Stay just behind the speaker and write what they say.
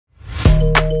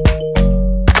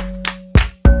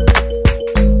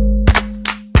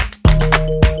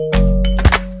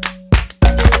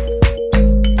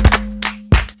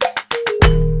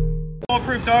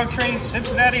Dog Training,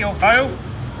 Cincinnati, Ohio.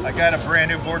 I got a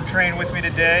brand new board and train with me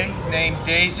today named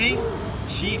Daisy.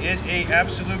 She is a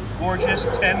absolute gorgeous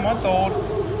 10-month-old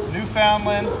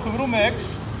Newfoundland Poodle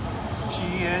mix.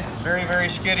 She is very, very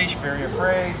skittish, very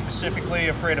afraid, specifically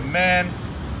afraid of men.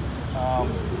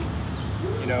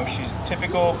 You know, she's a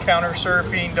typical counter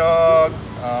surfing dog.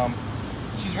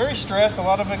 She's very stressed, a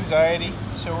lot of anxiety,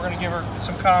 so we're going to give her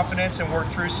some confidence and work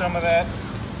through some of that,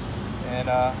 and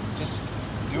just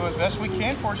do the best we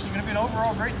can for her. She's going to be an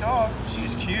overall great dog.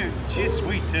 She's cute. She's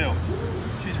sweet too.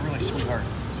 She's a really sweetheart.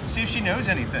 Let's see if she knows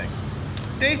anything.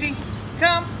 Daisy,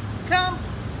 come, come,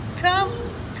 come,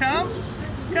 come,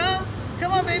 come,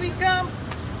 come on, baby, come.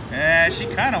 She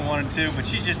kind of wanted to, but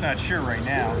she's just not sure right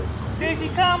now. Daisy,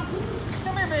 come.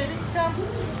 Come here, baby. Come.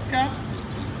 Come.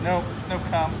 No, no,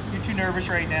 come. You're too nervous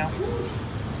right now.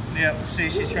 Yep, see,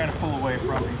 she's trying to pull away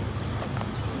from me.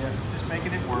 Yep, just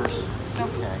making it worse. It's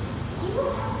okay.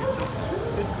 It's okay.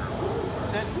 Good girl.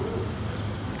 That's it.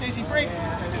 Daisy, break.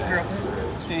 Good girl.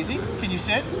 Daisy, can you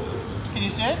sit? Can you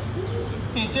sit?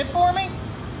 Can you sit for me?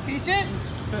 Can you sit?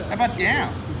 How about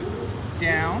down?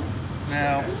 Down?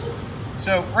 No.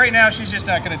 So right now she's just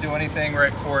not going to do anything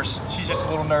right for us. She's just a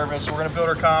little nervous. We're going to build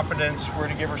her confidence. We're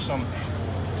going to give her some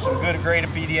good, great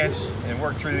obedience and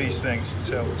work through these things.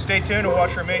 So stay tuned and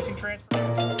watch her amazing transfer.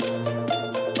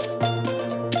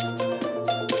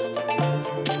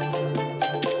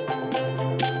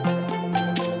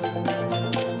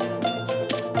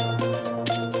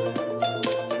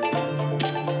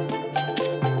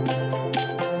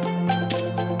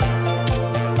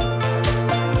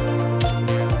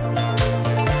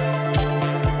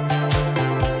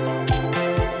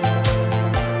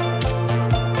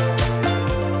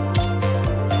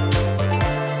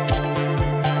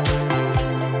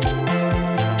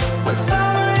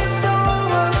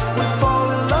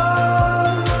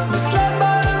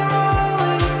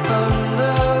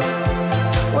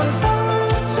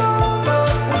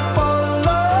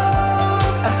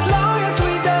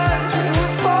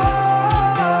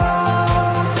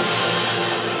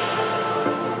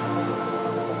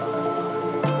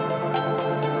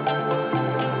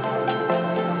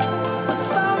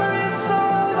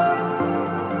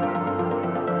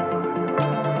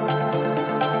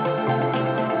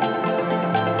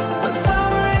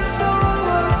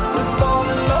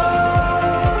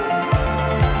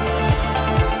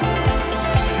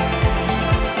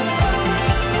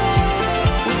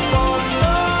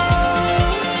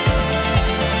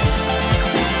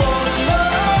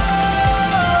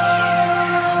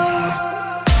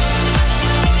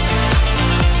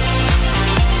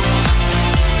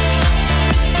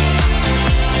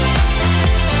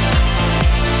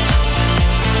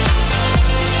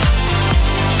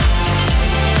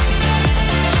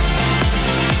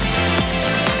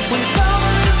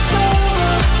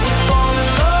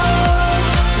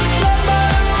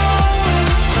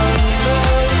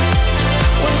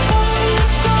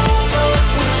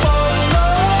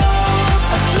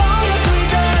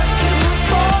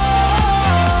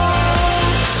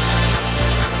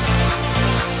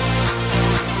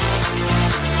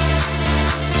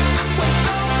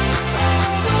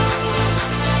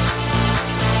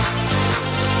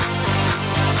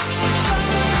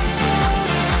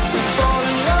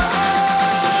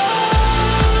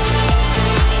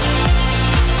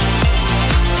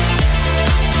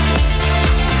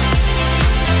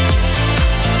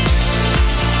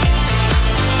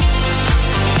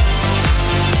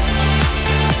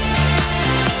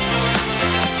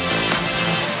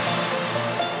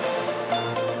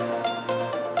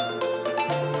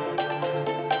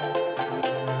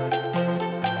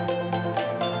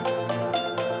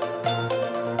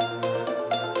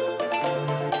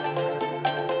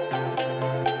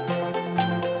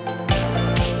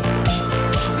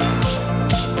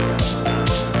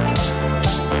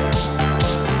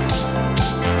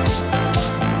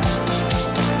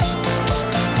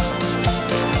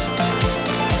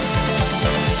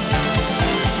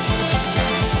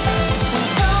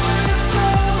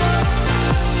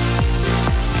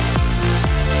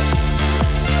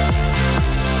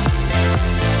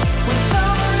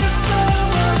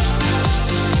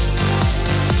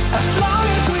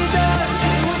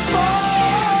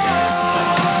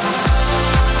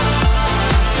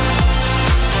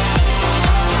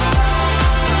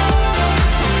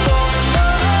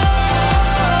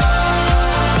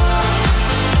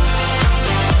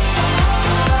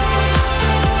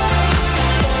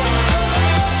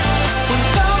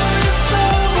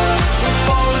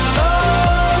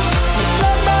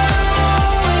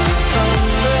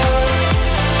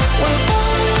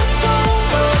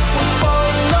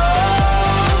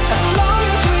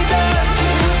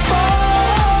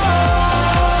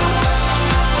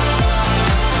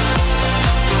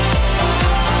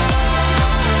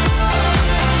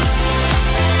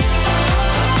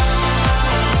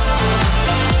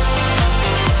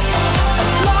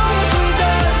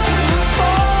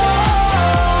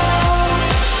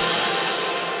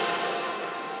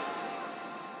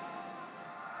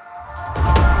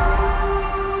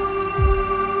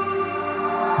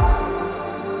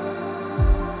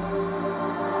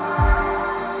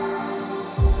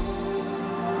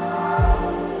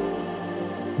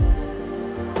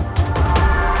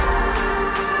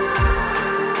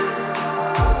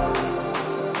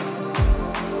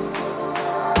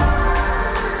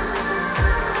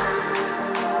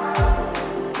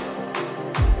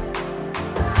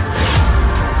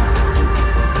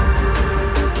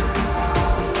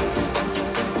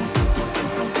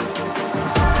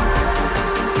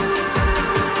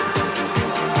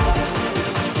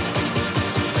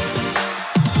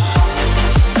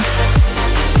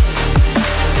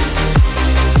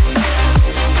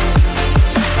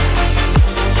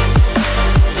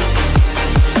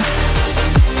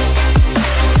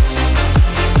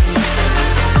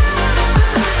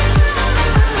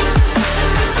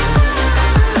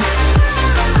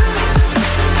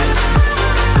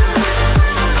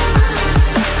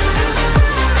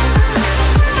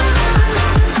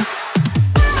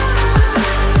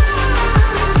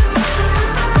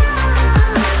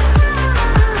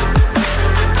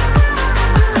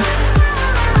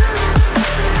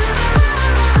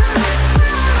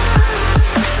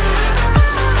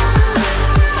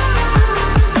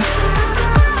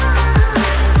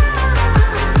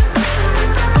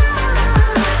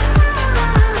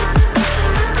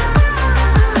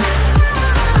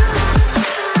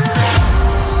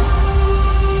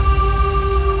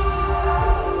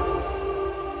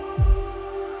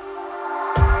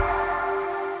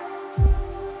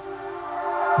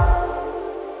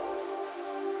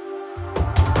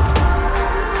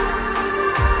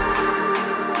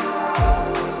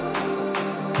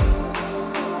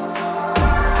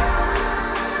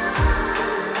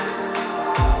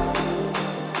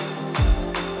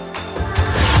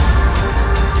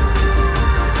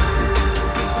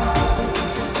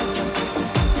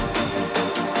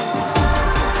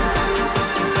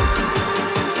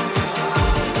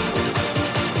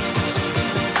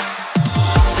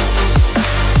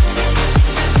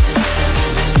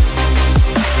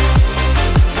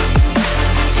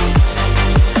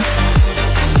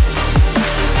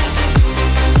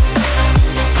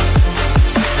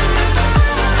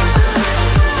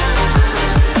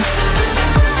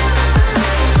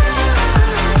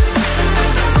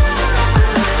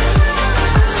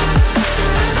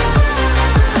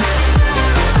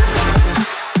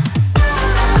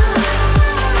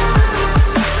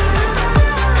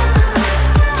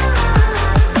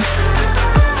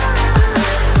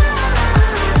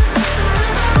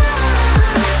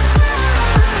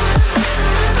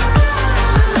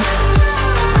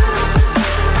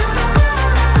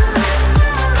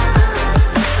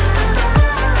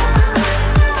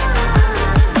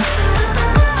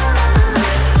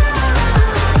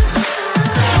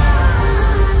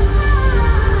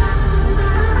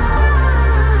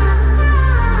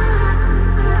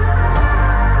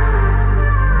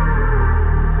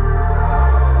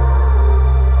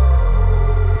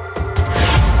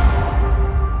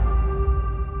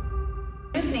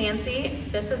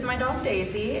 dog,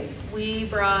 Daisy. We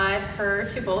brought her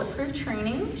to Bulletproof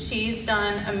Training. She's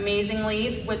done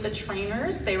amazingly with the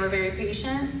trainers. They were very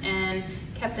patient and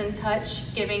kept in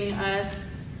touch, giving us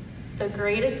the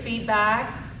greatest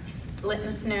feedback, letting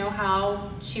us know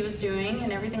how she was doing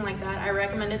and everything like that. I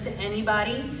recommend it to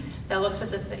anybody that looks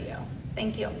at this video.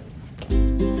 Thank you.